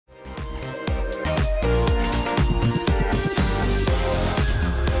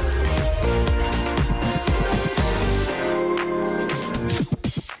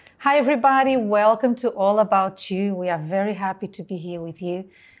Hi, everybody. Welcome to All About You. We are very happy to be here with you.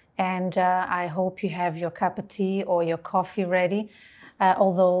 And I hope you have your cup of tea or your coffee ready,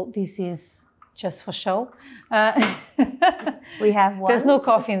 although this is just for show. We have one. There's no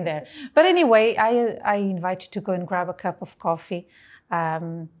coffee in there. But anyway, I invite you to go and grab a cup of coffee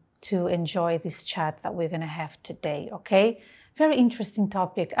to enjoy this chat that we're going to have today, okay? Very interesting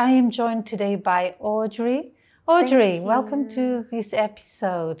topic. I am joined today by Audrey. Audrey, welcome to this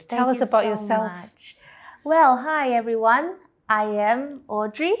episode. Tell us about yourself. Much. Well, hi everyone. I am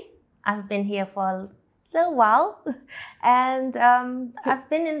Audrey. I've been here for a little while, and I've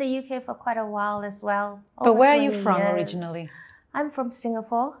been in the UK for quite a while as well. But where are you 20 from years. originally? I'm from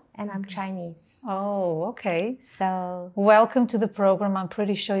Singapore, and I'm Chinese. Oh, okay. So welcome to the program. I'm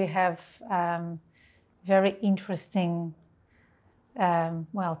pretty sure you have very interesting,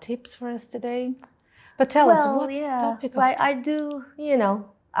 tips for us today. But tell us, what's the topic of... I do,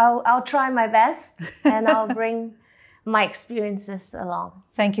 I'll try my best and I'll bring my experiences along.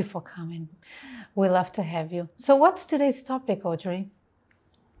 Thank you for coming. We love to have you. So what's today's topic, Audrey?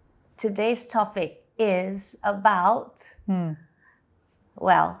 Today's topic is about,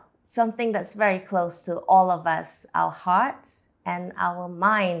 something that's very close to all of us, our hearts and our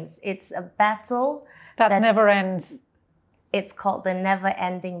minds. It's a battle that never ends. It's called the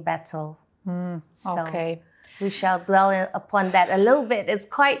never-ending battle. Okay. We shall dwell upon that a little bit. It's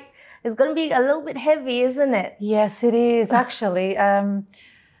going to be a little bit heavy, isn't it? Yes, it is actually.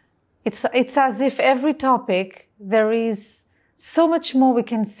 It's as if every topic, there is so much more we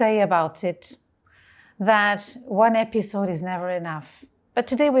can say about it that one episode is never enough. But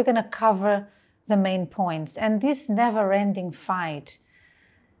today we're going to cover the main points. And this never-ending fight,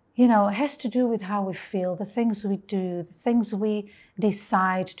 has to do with how we feel, the things we do, the things we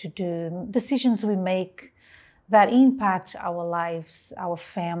decide to do, decisions we make that impact our lives, our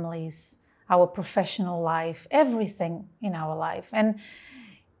families, our professional life, everything in our life. And,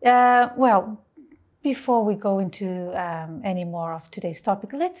 before we go into any more of today's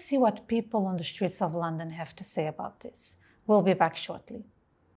topic, let's see what people on the streets of London have to say about this. We'll be back shortly.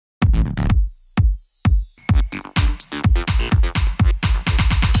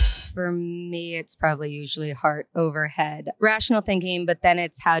 For me, it's probably usually heart over head. Rational thinking, but then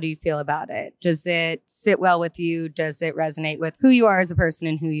it's how do you feel about it? Does it sit well with you? Does it resonate with who you are as a person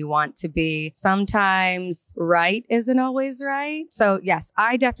and who you want to be? Sometimes right isn't always right. So yes,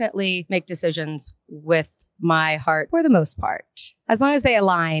 I definitely make decisions with my heart for the most part. As long as they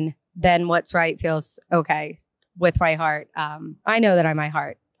align, then what's right feels okay with my heart. I know that I'm my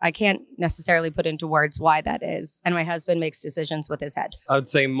heart. I can't necessarily put into words why that is. And my husband makes decisions with his head. I would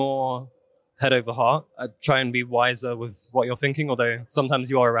say more head over heart. I'd try and be wiser with what you're thinking, although sometimes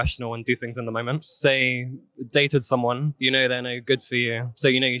you are irrational and do things in the moment. Say, dated someone, they're no good for you, so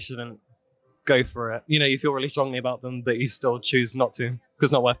you shouldn't go for it. You feel really strongly about them, but you still choose not to because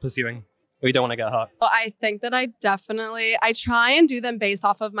it's not worth pursuing. Or you don't want to get hurt. Well, I think that I try and do them based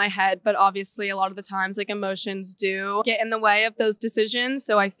off of my head, but obviously a lot of the times emotions do get in the way of those decisions.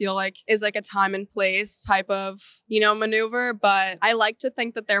 So I feel like is a time and place type of, maneuver, but I like to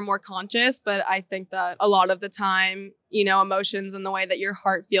think that they're more conscious, but I think that a lot of the time, emotions and the way that your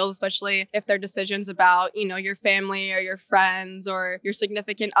heart feels, especially if they're decisions about, your family or your friends or your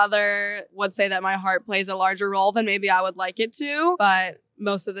significant other, would say that my heart plays a larger role than maybe I would like it to. But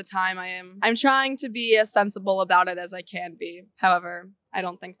most of the time I'm trying to be as sensible about it as I can be. However, I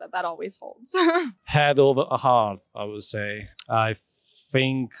don't think that always holds. Head over heart, I would say. I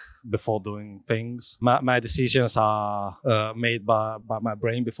think before doing things. My decisions are made by my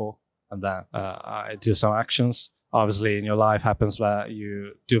brain before, and then I do some actions. Obviously, in your life happens where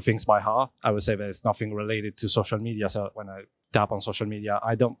you do things by heart. I would say that it's nothing related to social media. So when I tap on social media,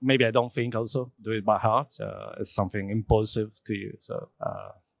 I don't think also do it by heart. So it's something impulsive to you. So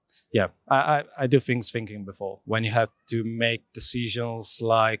I do things thinking before. When you have to make decisions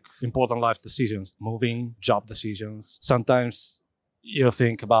like important life decisions, moving, job decisions, sometimes you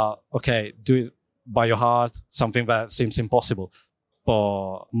think about, okay, do it by your heart, something that seems impossible.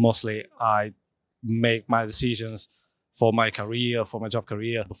 But mostly I make my decisions for my career, for my job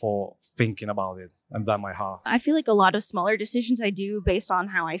career, before thinking about it, and then my heart. I feel like a lot of smaller decisions I do based on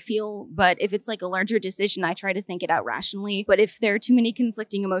how I feel, but if it's a larger decision, I try to think it out rationally. But if there are too many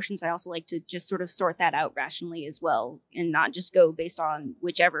conflicting emotions, I also like to just sort of sort that out rationally as well, and not just go based on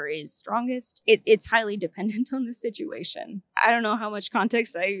whichever is strongest. It's highly dependent on the situation. I don't know how much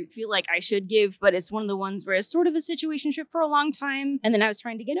context I feel like I should give, but it's one of the ones where it's sort of a situationship for a long time, and then I was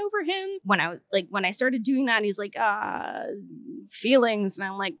trying to get over him. When I started doing that, and he's like, feelings. And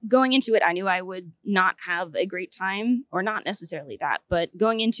I'm like, going into it, I knew I would not have a great time, or not necessarily that, but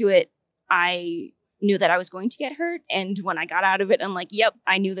going into it, I knew that I was going to get hurt. And when I got out of it, I'm like, yep,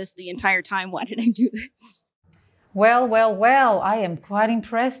 I knew this the entire time. Why did I do this? Well, well, well, I am quite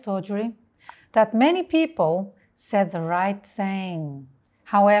impressed, Audrey, that many people said the right thing.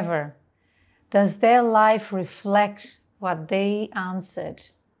 However, does their life reflect what they answered?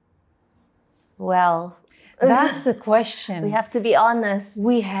 Well, That's the question. we have to be honest.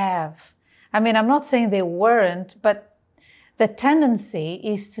 We have. I mean, I'm not saying they weren't, but the tendency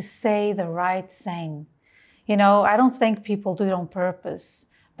is to say the right thing. You know, I don't think people do it on purpose,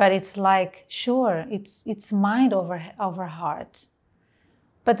 but it's like, sure, it's mind over heart.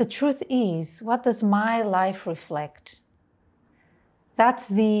 But the truth is, what does my life reflect? That's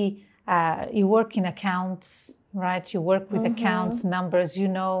the, you work in accounts, right? You work with accounts, numbers, you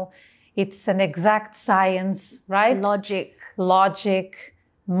know, it's an exact science, right? Logic,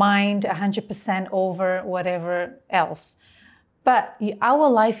 mind 100% over whatever else. But our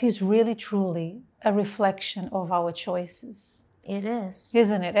life is really, truly a reflection of our choices. It is.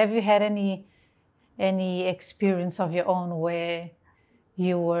 Isn't it? Have you had any experience of your own where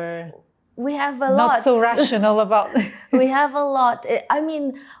you were We have a not lot. so rational about We have a lot. I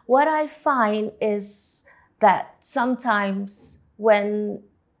mean, what I find is that sometimes when,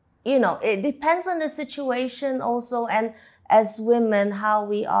 you know, it depends on the situation also, and as women, how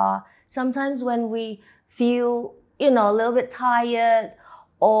we are. Sometimes when we feel, you know, a little bit tired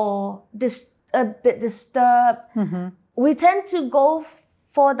or a bit disturbed, we tend to go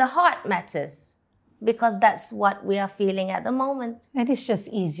for the heart matters because that's what we are feeling at the moment. And it's just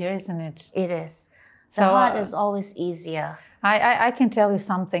easier, isn't it? It is. The So, heart is always easier. I can tell you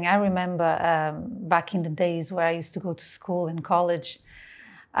something. I remember back in the days where I used to go to school and college,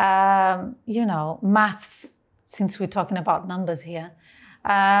 you know, maths, since we're talking about numbers here,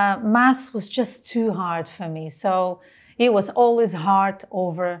 maths was just too hard for me. So it was always heart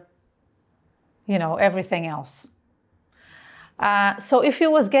over, you know, everything else. So if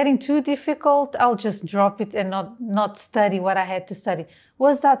it was getting too difficult, I'll just drop it and not study what I had to study.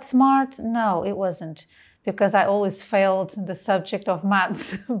 Was that smart? No, it wasn't, because I always failed the subject of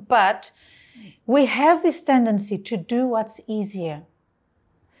maths. But we have this tendency to do what's easier.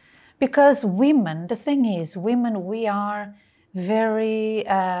 Because women, the thing is, women, we are very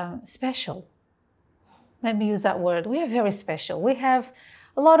special. Let me use that word. We are very special. We have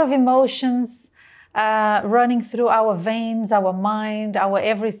a lot of emotions running through our veins, our mind, our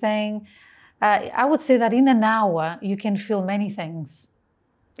everything. I would say that in an hour, you can feel many things.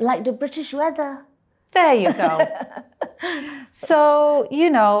 Like the British weather. There you go. So, you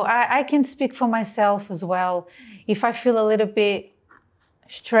know, I can speak for myself as well. If I feel a little bit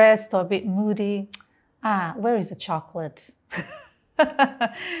stressed or a bit moody, where is the chocolate?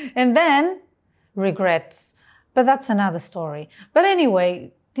 And then regrets. But that's another story. But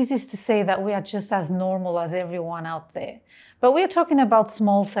anyway, this is to say that we are just as normal as everyone out there. But we are talking about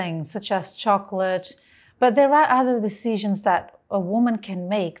small things such as chocolate. But there are other decisions that a woman can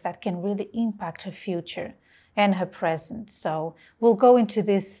make that can really impact her future and her present. So we'll go into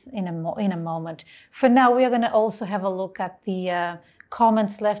this in a moment. For now, we are going to also have a look at the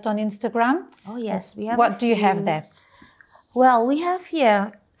comments left on Instagram. Oh yes, we have. What do you have there? Well, we have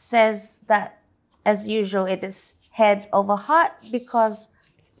here says that as usual it is head over heart because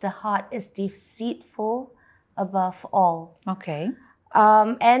the heart is deceitful above all. Okay.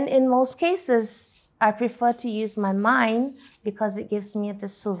 And in most cases, I prefer to use my mind because it gives me the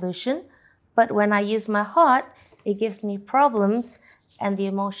solution. But when I use my heart, it gives me problems and the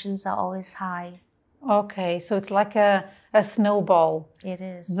emotions are always high. Okay, so it's like a snowball. It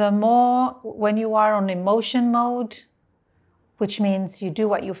is. The more, when you are on emotion mode, which means you do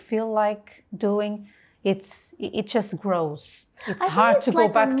what you feel like doing, it just grows. It's hard to go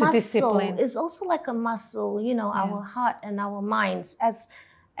back to discipline. It's also like a muscle, you know, our heart and our minds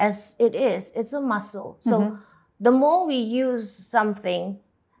as it is. It's a muscle. So the more we use something,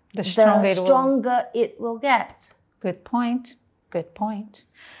 the stronger it will get. Good point. Good point.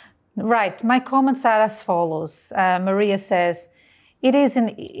 Right. My comments are as follows. Maria says,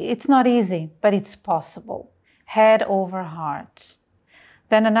 it's not easy, but it's possible. Head over heart.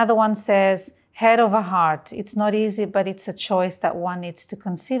 Then another one says, head over heart. It's not easy, but it's a choice that one needs to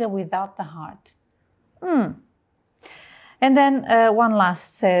consider without the heart. And then one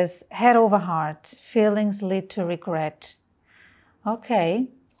last says, head over heart. Feelings lead to regret. Okay.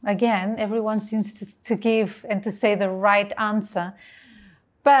 Again, everyone seems to give and to say the right answer.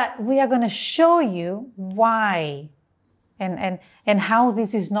 But we are going to show you why and how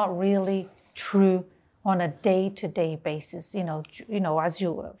this is not really true on a day-to-day basis. As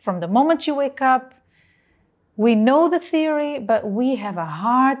from the moment you wake up, we know the theory, but we have a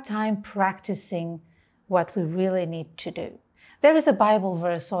hard time practicing what we really need to do. There is a Bible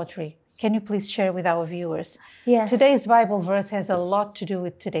verse, Audrey. Can you please share with our viewers? Yes. Today's Bible verse has a lot to do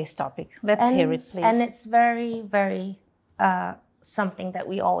with today's topic. Let's hear it, please. And it's very, very something that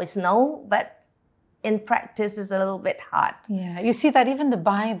we always know, but in practice is a little bit hard. Yeah, you see that even the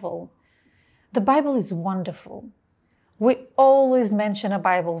Bible is wonderful. We always mention a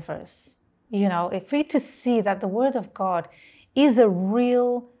Bible verse. If we to see that the Word of God is a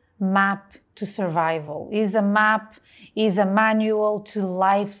real map to survival, is a map, is a manual to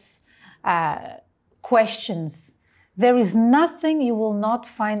life's questions. There is nothing you will not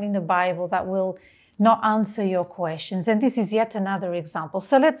find in the Bible that will not answer your questions. And this is yet another example.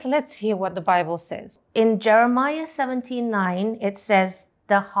 So let's hear what the Bible says. In Jeremiah 17:9, it says,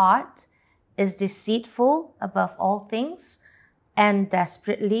 "The heart is deceitful above all things and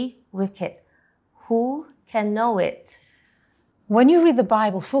desperately wicked. Who can know it?" When you read the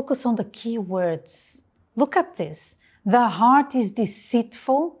Bible, focus on the key words. Look at this. The heart is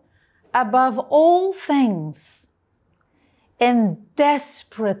deceitful above all things and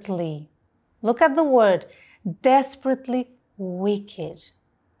desperately, look at the word, desperately wicked.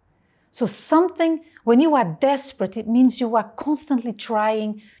 So when you are desperate, it means you are constantly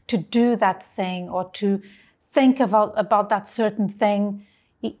trying to do that thing or to think about that certain thing.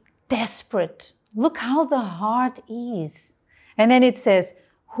 Desperate. Look how the heart is. And then it says,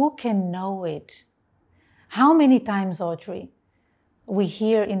 who can know it? How many times, Audrey, we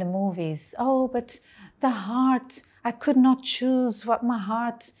hear in the movies, oh, but the heart, I could not choose what my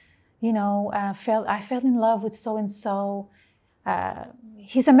heart, felt. I fell in love with so-and-so.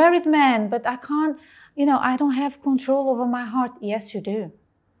 He's a married man, but I can't, I don't have control over my heart. Yes, you do.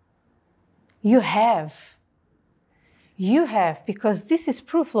 You have. You have, because this is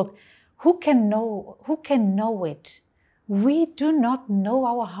proof. Look, who can know it? We do not know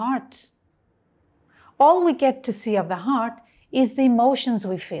our heart. All we get to see of the heart is the emotions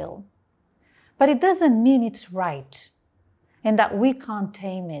we feel. But it doesn't mean it's right and that we can't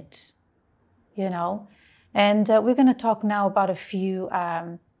tame it, And we're going to talk now about a few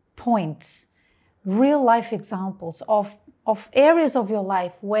points, real life examples of areas of your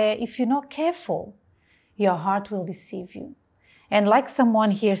life where if you're not careful, your heart will deceive you. And like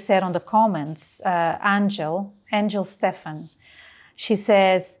someone here said on the comments, Angel Stefan, she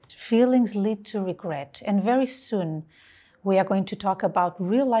says, feelings lead to regret. And very soon we are going to talk about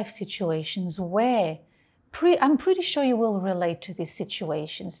real life situations where I'm pretty sure you will relate to these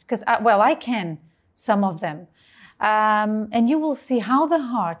situations because, I can, some of them. And you will see how the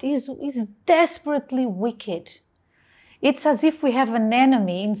heart is desperately wicked. It's as if we have an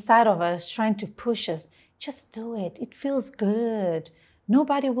enemy inside of us trying to push us. Just do it. It feels good.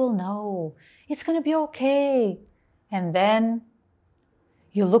 Nobody will know. It's going to be okay. And then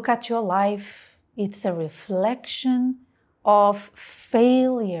you look at your life. It's a reflection of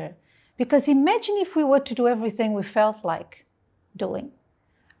failure. Because imagine if we were to do everything we felt like doing.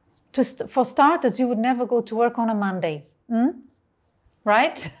 For starters, you would never go to work on a Monday.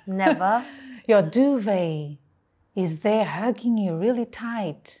 Right? Never. Your duvet is there hugging you really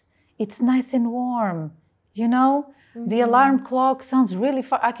tight. It's nice and warm. The alarm clock sounds really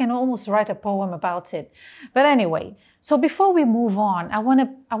far. I can almost write a poem about it. But anyway, so before we move on, I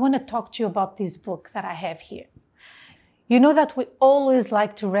want to talk to you about this book that I have here. You know that we always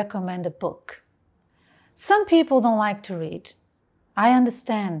like to recommend a book. Some people don't like to read. I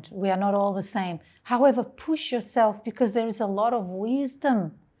understand we are not all the same. However, push yourself because there is a lot of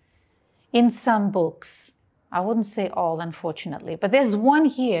wisdom in some books. I wouldn't say all, unfortunately, but there's one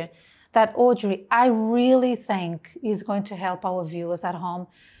here that, Audrey, I really think is going to help our viewers at home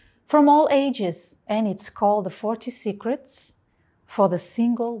from all ages. And it's called The 40 Secrets for the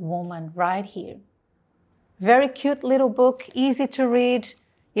Single Woman, right here. Very cute little book, easy to read.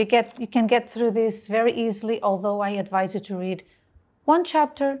 You can get through this very easily, although I advise you to read one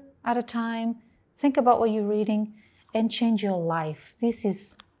chapter at a time. Think about what you're reading and change your life. This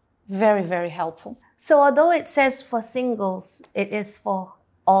is very, very helpful. So although it says for singles, it is for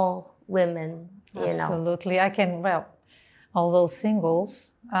all women, Absolutely. Although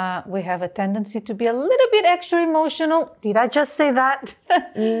singles, we have a tendency to be a little bit extra emotional. Did I just say that?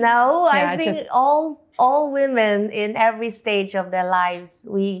 No, I think all women in every stage of their lives,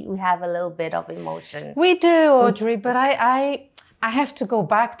 we have a little bit of emotion. We do, Audrey, but I have to go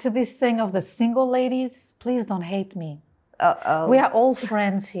back to this thing of the single ladies. Please don't hate me. Uh-oh. We are all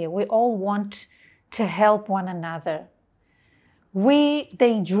friends here. We all want to help one another. we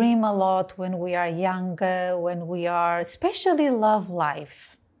daydream a lot when we are younger, when we are, especially love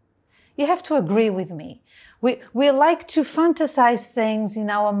life. You have to agree with me. We like to fantasize things in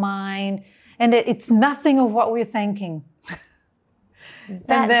our mind, and it's nothing of what we're thinking.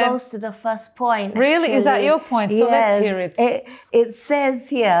 That then, goes to the first point. Really? Is that actually. your point? So let's hear it. It says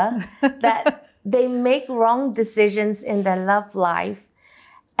here that they make wrong decisions in their love life,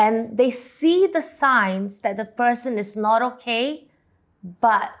 and they see the signs that the person is not okay,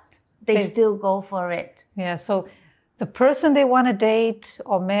 but they still go for it. Yeah, so the person they want to date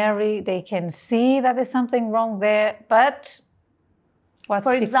or marry, they can see that there's something wrong there, but what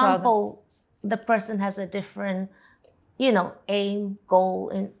For speaks example, the person has a different, aim,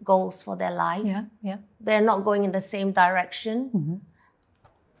 goals for their life. louder? Yeah. They're not going in the same direction.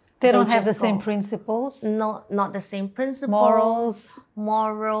 They don't have the just same go. principles, Not the same principles,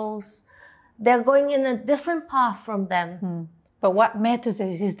 morals. They're going in a different path from them. But what matters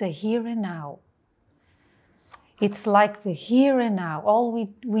is the here and now. It's like the here and now. All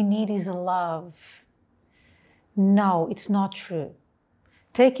we need is love. No, it's not true.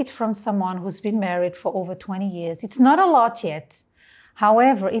 Take it from someone who's been married for over 20 years. It's not a lot yet.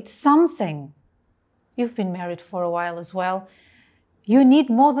 However, it's something. You've been married for a while as well. You need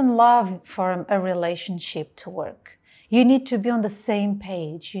more than love for a relationship to work. You need to be on the same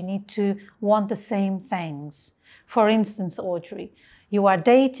page. You need to want the same things. For instance, Audrey, you are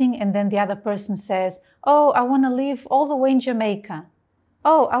dating and then the other person says, oh, I want to live all the way in Jamaica.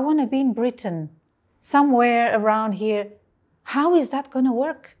 Oh, I want to be in Britain, somewhere around here. How is that going to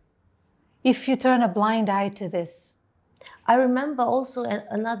work if you turn a blind eye to this? I remember also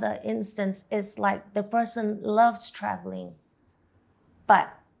another instance is like the person loves traveling,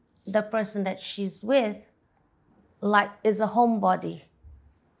 but the person that she's with is a homebody.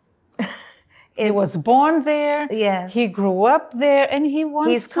 He was born there. Yes. He grew up there and he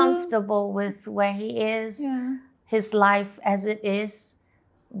wants He's to... comfortable with where he is, Yeah. his life as it is.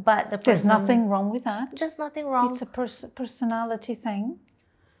 But the person... There's nothing wrong with that. There's nothing wrong. It's a personality thing.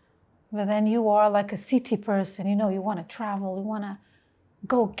 But then you are like a city person, you want to travel, you want to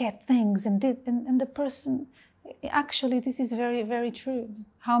go get things. And the person, actually, this is very, very true.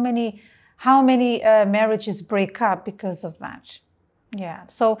 How many marriages break up because of that? Yeah.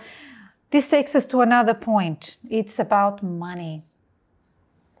 So this takes us to another point. It's about money.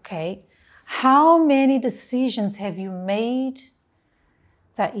 Okay. How many decisions have you made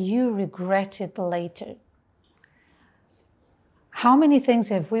that you regretted later? How many things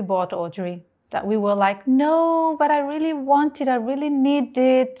have we bought, Audrey, that we were like, no, but I really want it, I really need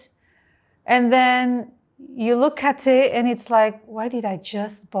it. And then you look at it and it's like, why did I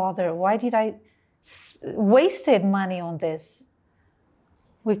just bother? Why did I wasted money on this?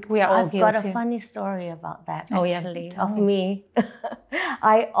 We are all guilty. I've got a funny story about that, Oh, yeah. actually, Tell of me. me.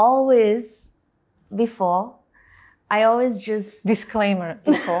 I always just... Disclaimer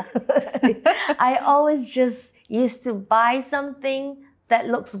before. I always just used to buy something that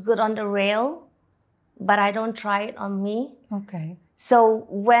looks good on the rail, but I don't try it on me. Okay. So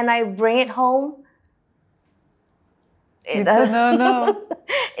when I bring it home, No.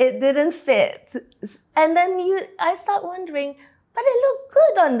 it didn't fit. And then I start wondering, but it looked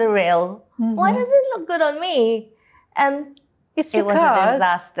good on the rail. Why does it look good on me? And It's it was a because...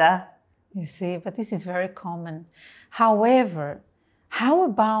 disaster. You see, but this is very common. However, how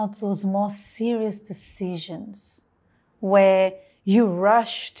about those more serious decisions where you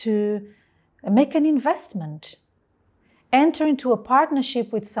rush to make an investment, enter into a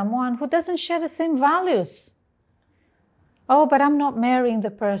partnership with someone who doesn't share the same values? Oh, but I'm not marrying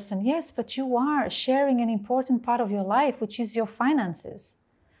the person. Yes, but you are sharing an important part of your life, which is your finances.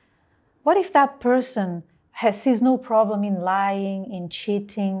 What if that person sees no problem in lying, in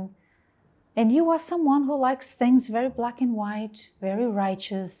cheating, and you are someone who likes things very black and white, very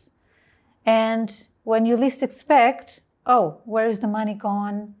righteous. And when you least expect, oh, where is the money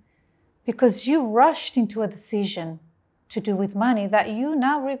gone? Because you rushed into a decision to do with money that you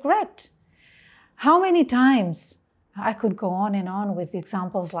now regret. How many times, I could go on and on with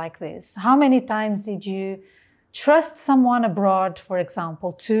examples like this. How many times did you trust someone abroad, for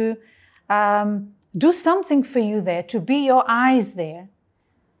example, to do something for you there, to be your eyes there?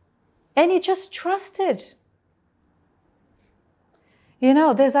 And you just trusted.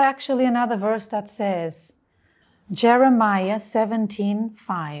 There's actually another verse that says, Jeremiah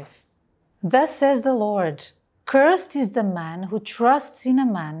 17:5. Thus says the Lord, cursed is the man who trusts in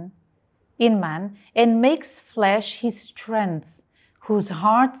man, and makes flesh his strength, whose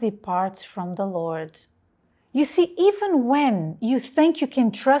heart departs from the Lord. You see, even when you think you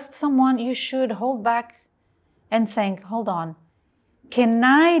can trust someone, you should hold back and think, hold on. Can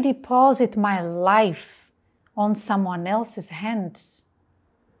I deposit my life on someone else's hands?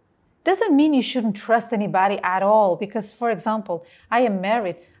 Doesn't mean you shouldn't trust anybody at all, because, for example, I am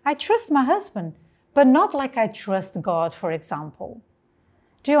married. I trust my husband, but not like I trust God, for example.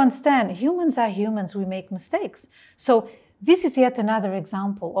 Do you understand? Humans are humans. We make mistakes. So this is yet another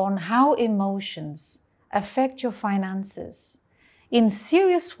example on how emotions affect your finances in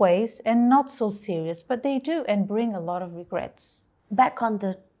serious ways and not so serious, but they do, and bring a lot of regrets. Back on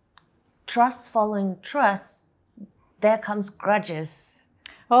the trust following trust, there comes grudges.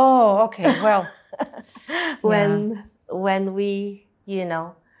 Oh, okay. Well, when we,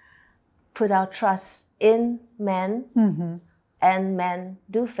 put our trust in men, and men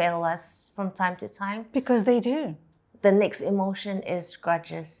do fail us from time to time, because they do. The next emotion is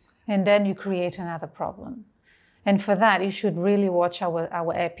grudges. And then you create another problem. And for that, you should really watch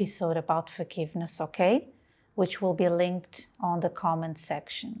our episode about forgiveness, okay? Which will be linked on the comment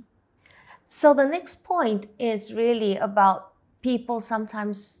section. So the next point is really about people.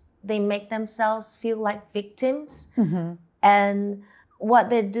 Sometimes they make themselves feel like victims, and what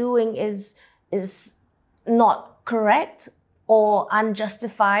they're doing is not correct or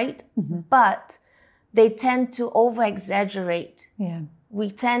unjustified, but they tend to over-exaggerate. Yeah.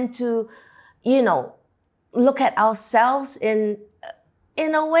 We tend to, look at ourselves in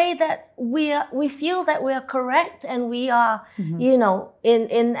a way that we feel that we are correct, and we are,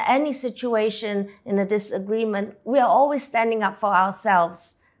 in any situation, in a disagreement, we are always standing up for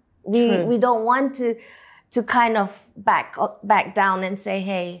ourselves. We don't want to kind of back down and say,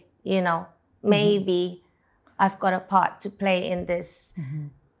 hey, maybe I've got a part to play in this.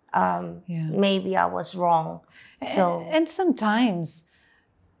 Maybe I was wrong. So and sometimes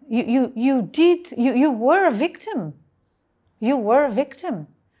you were a victim. You were a victim.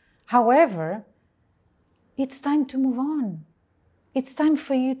 However, it's time to move on. It's time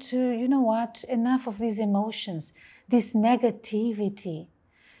for you to, enough of these emotions, this negativity.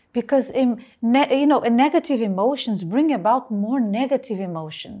 Because, negative emotions bring about more negative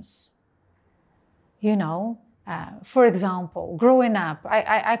emotions. For example, growing up,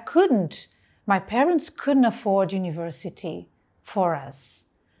 my parents couldn't afford university for us,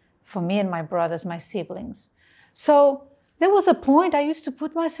 for me and my brothers, my siblings. So there was a point I used to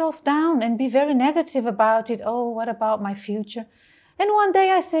put myself down and be very negative about it. Oh, what about my future? And one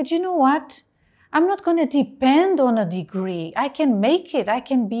day I said, you know what? I'm not going to depend on a degree. I can make it. I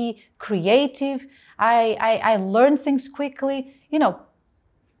can be creative. I learn things quickly.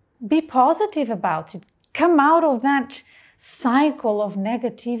 Be positive about it. Come out of that cycle of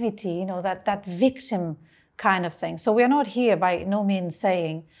negativity, that victim kind of thing. So we're not here by no means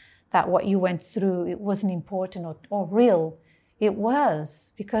saying that what you went through, it wasn't important or real. It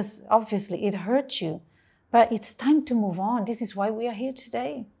was, because obviously it hurt you. But it's time to move on. This is why we are here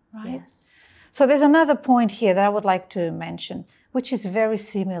today, right? Yes. So there's another point here that I would like to mention, which is very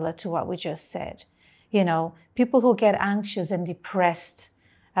similar to what we just said. People who get anxious and depressed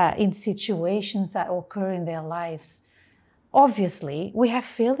in situations that occur in their lives. Obviously, we have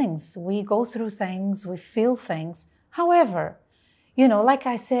feelings. We go through things. We feel things. However, like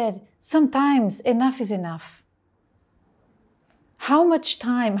I said, sometimes enough is enough. How much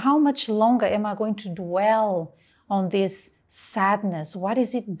time, how much longer am I going to dwell on this sadness? What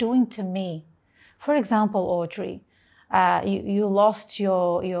is it doing to me? For example, Audrey, you lost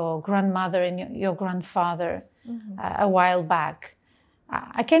your grandmother and your grandfather a while back.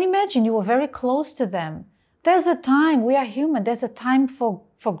 I can imagine you were very close to them. There's a time, we are human, there's a time for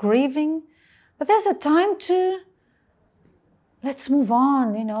grieving, but there's a time to, let's move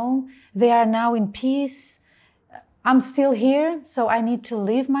on, They are now in peace. I'm still here, so I need to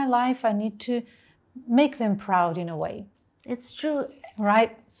live my life. I need to make them proud in a way. It's true.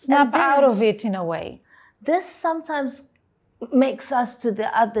 Right? Snap out of it in a way. This sometimes makes us to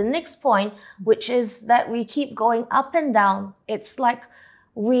the next point, which is that we keep going up and down. It's like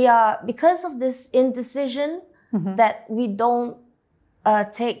we are, because of this indecision that we don't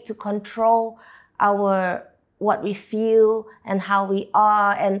take to control what we feel and how we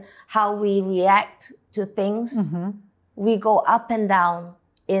are and how we react to things. We go up and down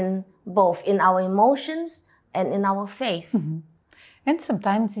in both, in our emotions and in our faith. And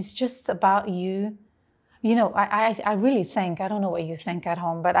sometimes it's just about you. I really think, I don't know what you think at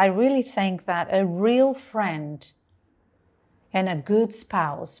home, but I really think that a real friend and a good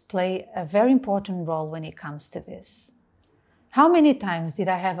spouse play a very important role when it comes to this. How many times did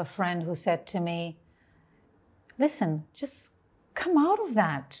I have a friend who said to me, listen, just come out of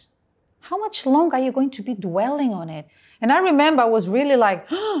that. How much longer are you going to be dwelling on it? And I remember I was really like,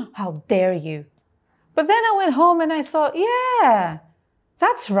 oh, how dare you? But then I went home and I thought, yeah,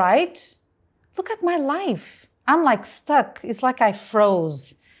 that's right. Look at my life. I'm like stuck. It's like I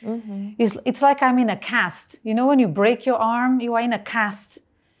froze. It's like I'm in a cast. You know, when you break your arm, you are in a cast.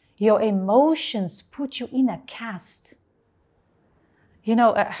 Your emotions put you in a cast. You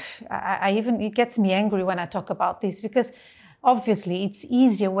know, it gets me angry when I talk about this, because obviously it's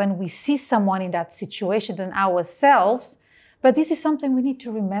easier when we see someone in that situation than ourselves. But this is something we need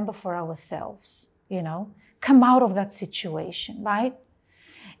to remember for ourselves, you know, come out of that situation, right?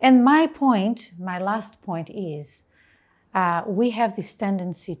 And my last point is, we have this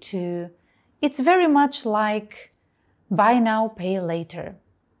tendency to, it's very much like buy now, pay later.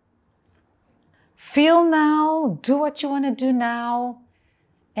 Feel now, do what you want to do now,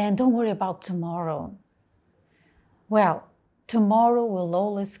 and don't worry about tomorrow. Well, tomorrow will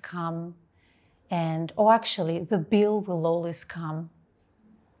always come, actually, the bill will always come.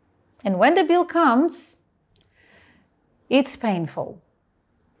 And when the bill comes, it's painful.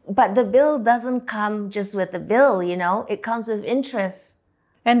 But the bill doesn't come just with the bill, you know, it comes with interest.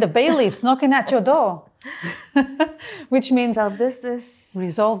 And the bailiff's knocking at your door, which means So this is...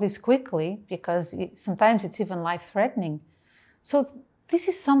 resolve this quickly, because sometimes it's even life-threatening. So this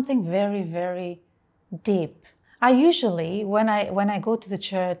is something very, very deep. I usually, when I go to the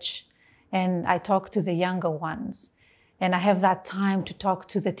church and I talk to the younger ones, and I have that time to talk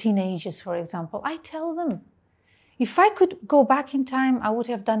to the teenagers, for example, I tell them, if I could go back in time, I would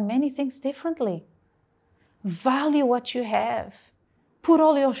have done many things differently. Value what you have. Put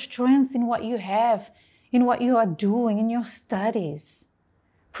all your strength in what you have, in what you are doing, in your studies.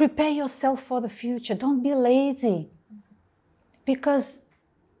 Prepare yourself for the future. Don't be lazy. Because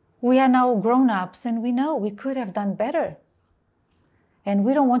we are now grown-ups and we know we could have done better. And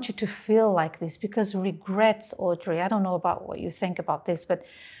we don't want you to feel like this, because regrets, Audrey, I don't know about what you think about this, but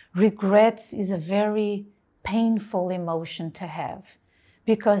regrets is a very painful emotion to have,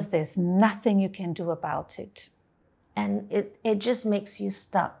 because there's nothing you can do about it. And it just makes you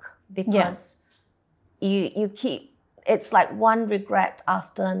stuck, because you keep, it's like one regret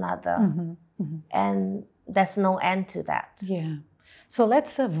after another, and there's no end to that. Yeah. So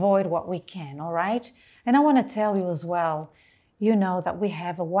let's avoid what we can, all right? And I want to tell you as well, you know that we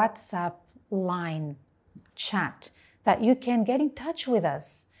have a WhatsApp line chat that you can get in touch with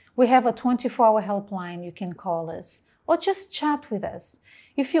us. We have a 24-hour helpline. You can call us or just chat with us.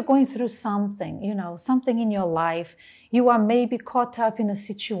 If you're going through something, you know, something in your life, you are maybe caught up in a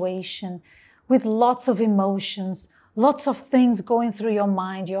situation with lots of emotions, lots of things going through your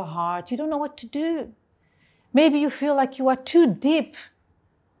mind, your heart. You don't know what to do. Maybe you feel like you are too deep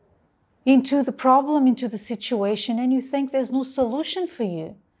into the problem, into the situation, and you think there's no solution for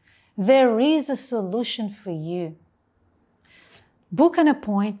you. There is a solution for you. Book an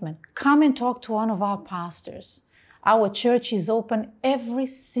appointment. Come and talk to one of our pastors. Our church is open every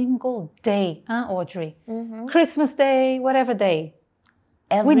single day, Audrey? Christmas Day, whatever day.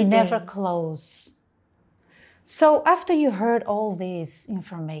 Every we day. never close. So after you heard all this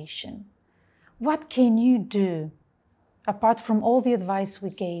information, what can you do apart from all the advice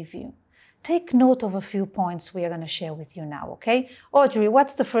we gave you? Take note of a few points we are going to share with you now, okay? Audrey,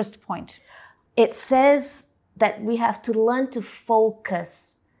 what's the first point? It says that we have to learn to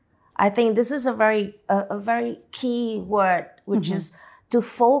focus. I think this is a very key word, which is to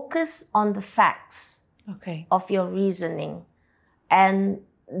focus on the facts of your reasoning. And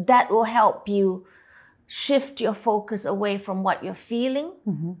that will help you shift your focus away from what you're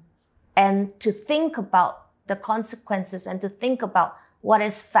feeling and to think about the consequences and to think about what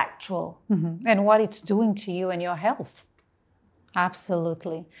is factual. And what it's doing to you and your health.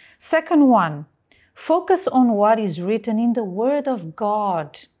 Absolutely. Second one, focus on what is written in the Word of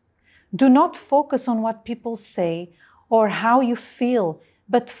God. Do not focus on what people say or how you feel,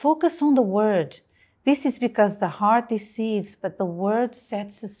 but focus on the Word. This is because the heart deceives, but the Word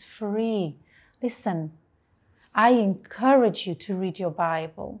sets us free. Listen, I encourage you to read your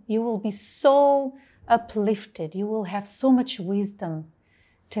Bible. You will be so uplifted. You will have so much wisdom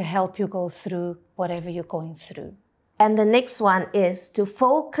to help you go through whatever you're going through. And the next one is to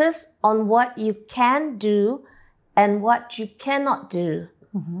focus on what you can do and what you cannot do.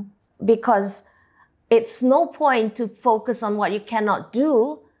 Because it's no point to focus on what you cannot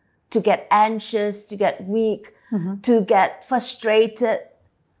do, to get anxious, to get weak, to get frustrated.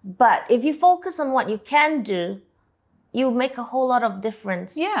 But if you focus on what you can do, you make a whole lot of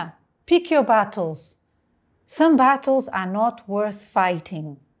difference. Yeah, pick your battles. Some battles are not worth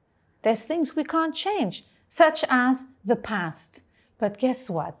fighting. There's things we can't change, such as the past. But guess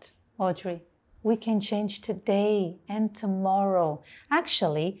what, Audrey? We can change today and tomorrow.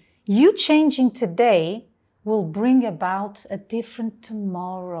 Actually, you changing today will bring about a different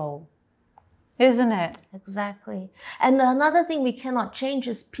tomorrow. Isn't it? Exactly. And another thing we cannot change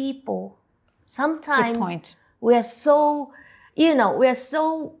is people. Good Sometimes point. we're so, we're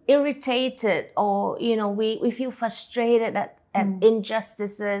so irritated, or, we feel frustrated at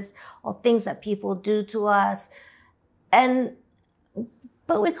injustices or things that people do to us. But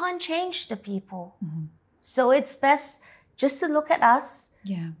we can't change the people. So it's best just to look at us,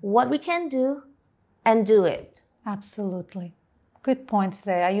 what we can do, and do it. Absolutely. Good points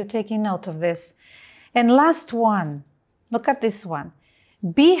there. Are you taking note of this? And last one, look at this one.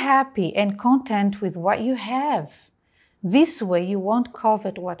 Be happy and content with what you have. This way you won't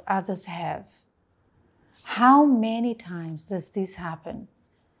covet what others have. How many times does this happen?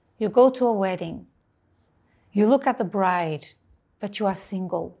 You go to a wedding, you look at the bride, but you are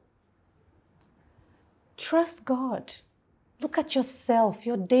single. Trust God. Look at yourself.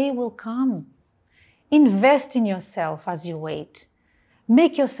 Your day will come. Invest in yourself as you wait.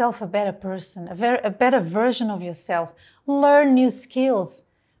 Make yourself a better person, a better version of yourself. Learn new skills.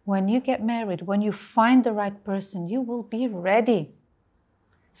 When you get married, when you find the right person, you will be ready.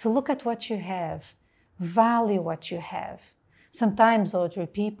 So look at what you have. Value what you have. Sometimes, Audrey,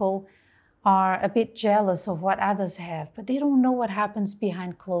 people are a bit jealous of what others have, but they don't know what happens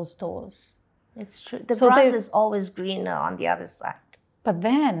behind closed doors. It's true. The grass is always greener on the other side. But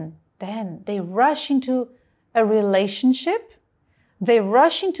then they rush into a relationship. They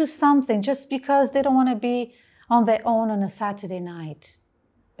rush into something just because they don't want to be on their own on a Saturday night.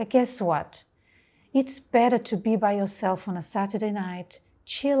 But guess what? It's better to be by yourself on a Saturday night,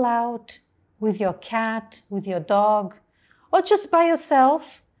 chill out with your cat, with your dog, or just by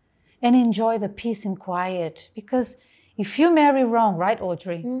yourself and enjoy the peace and quiet. Because if you marry wrong, right,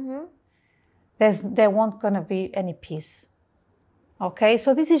 Audrey? There won't going to be any peace. Okay,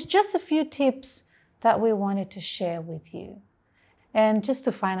 so this is just a few tips that we wanted to share with you. And just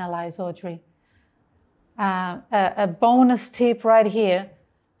to finalize, Audrey, a bonus tip right here: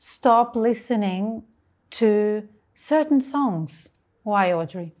 stop listening to certain songs. Why,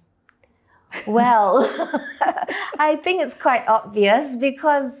 Audrey? Well, I think it's quite obvious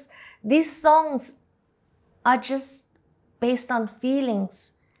because these songs are just based on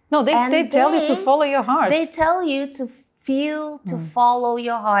feelings. No, they tell you to follow your heart. They tell you to feel, to follow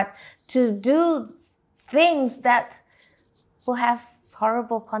your heart, to do things that will have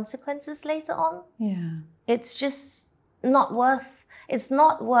horrible consequences later on. Yeah. It's just not worth,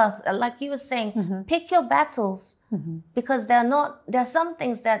 like you were saying, pick your battles because there are some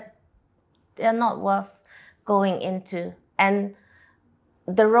things that they're not worth going into. And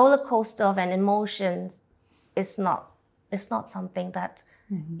the roller coaster of an emotion is not something that,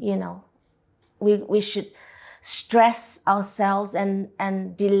 we should stress ourselves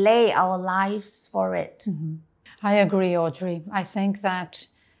and delay our lives for it. I agree, Audrey. I think that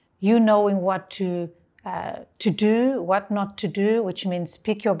you knowing what to do, what not to do, which means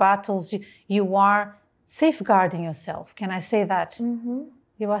pick your battles, you are safeguarding yourself. Can I say that?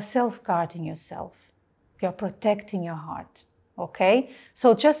 You are safeguarding yourself. You're protecting your heart. Okay?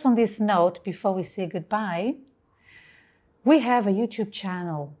 So just on this note, before we say goodbye, we have a YouTube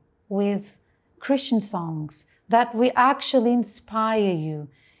channel with Christian songs that will actually inspire you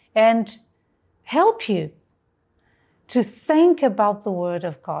and help you to think about the Word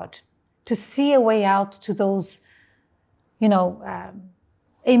of God, to see a way out to those,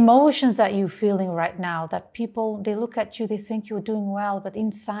 emotions that you're feeling right now, that people, they look at you, they think you're doing well, but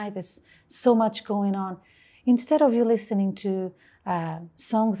inside there's so much going on. Instead of you listening to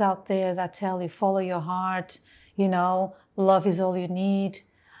songs out there that tell you, follow your heart, love is all you need,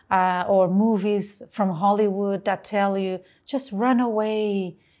 or movies from Hollywood that tell you, just run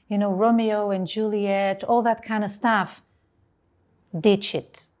away, Romeo and Juliet, all that kind of stuff, ditch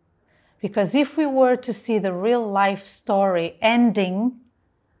it. Because if we were to see the real life story ending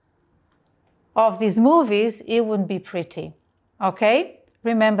of these movies, it wouldn't be pretty. Okay?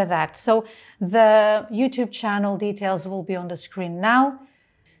 Remember that. So the YouTube channel details will be on the screen now.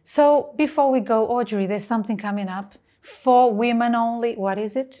 So before we go, Audrey, there's something coming up for women only. What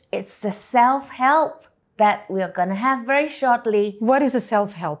is it? It's the self-help that we're going to have very shortly. What is a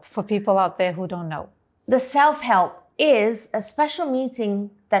self-help for people out there who don't know? The self-help is a special meeting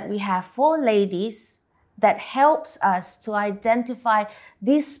that we have for ladies that helps us to identify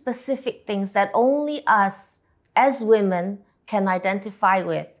these specific things that only us as women can identify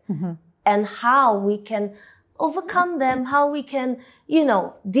with, and how we can overcome them, how we can,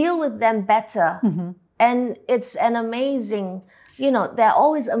 deal with them better. And it's an amazing, there are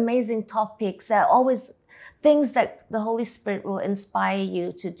always amazing topics. There are always things that the Holy Spirit will inspire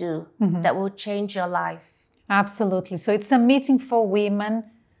you to do that will change your life. Absolutely. So it's a meeting for women.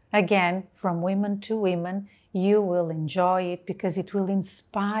 Again, from women to women. You will enjoy it because it will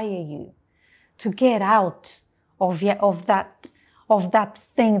inspire you to get out of that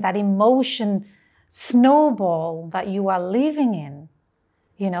thing, that emotion snowball that you are living in.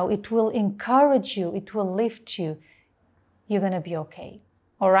 You know, it will encourage you. It will lift you. You're going to be okay.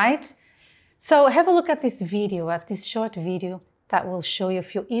 All right? So have a look at this video, at this short video that will show you a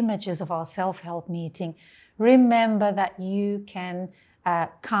few images of our self-help meeting. Remember that you can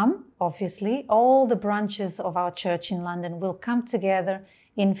come, obviously. All the branches of our church in London will come together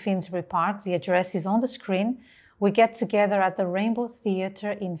in Finsbury Park. The address is on the screen. We get together at the Rainbow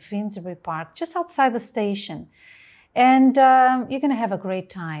Theatre in Finsbury Park, just outside the station. And you're going to have a great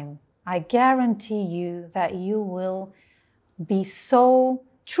time. I guarantee you that you will be so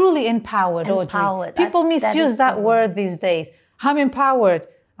truly empowered, Audrey. People misuse that word these days. I'm empowered.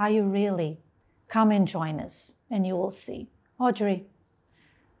 Are you really? Come and join us and you will see. Audrey,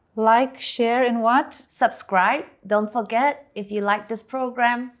 like, share, and what? Subscribe. Don't forget, if you like this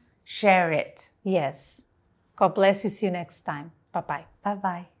program, share it. Yes. God bless you. See you next time. Bye-bye.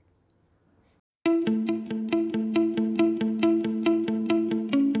 Bye-bye.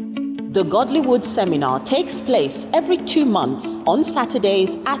 The Godlywood Seminar takes place every 2 months on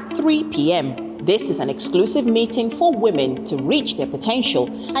Saturdays at 3 p.m. This is an exclusive meeting for women to reach their potential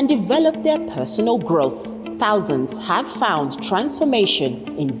and develop their personal growth. Thousands have found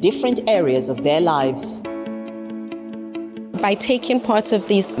transformation in different areas of their lives. By taking part of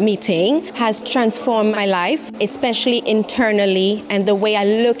this meeting has transformed my life, especially internally and the way I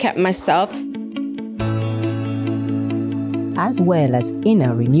look at myself. As well as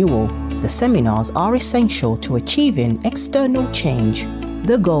inner renewal, the seminars are essential to achieving external change.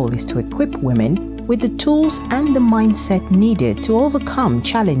 The goal is to equip women with the tools and the mindset needed to overcome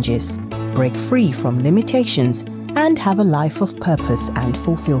challenges, break free from limitations, and have a life of purpose and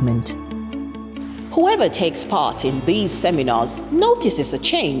fulfillment. Whoever takes part in these seminars notices a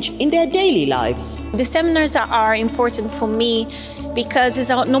change in their daily lives. The seminars are important for me because it's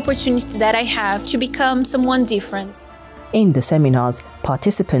an opportunity that I have to become someone different. In the seminars,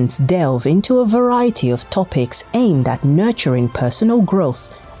 participants delve into a variety of topics aimed at nurturing personal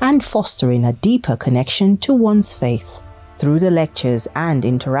growth and fostering a deeper connection to one's faith. Through the lectures and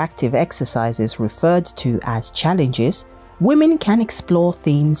interactive exercises referred to as challenges, women can explore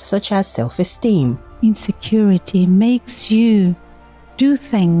themes such as self-esteem. Insecurity makes you do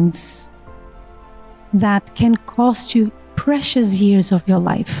things that can cost you precious years of your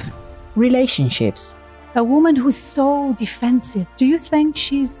life. Relationships. A woman who's so defensive, do you think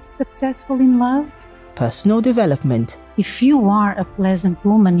she's successful in love? Personal development. If you are a pleasant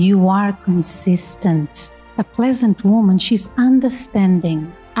woman, you are consistent. A pleasant woman, she's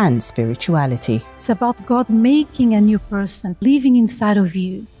understanding. And spirituality. It's about God making a new person, living inside of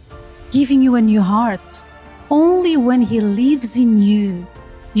you, giving you a new heart. Only when He lives in you,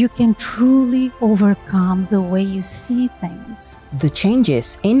 you can truly overcome the way you see things. The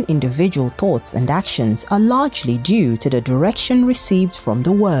changes in individual thoughts and actions are largely due to the direction received from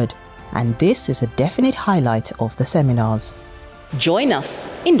the Word, and this is a definite highlight of the seminars. Join us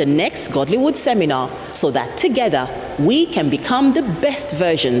in the next Godlywood Seminar so that together we can become the best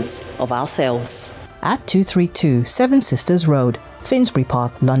versions of ourselves. At 232 Seven Sisters Road, Finsbury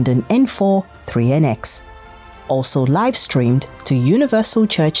Park, London N4 3NX. Also live streamed to Universal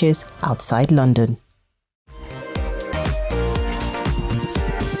Churches outside London.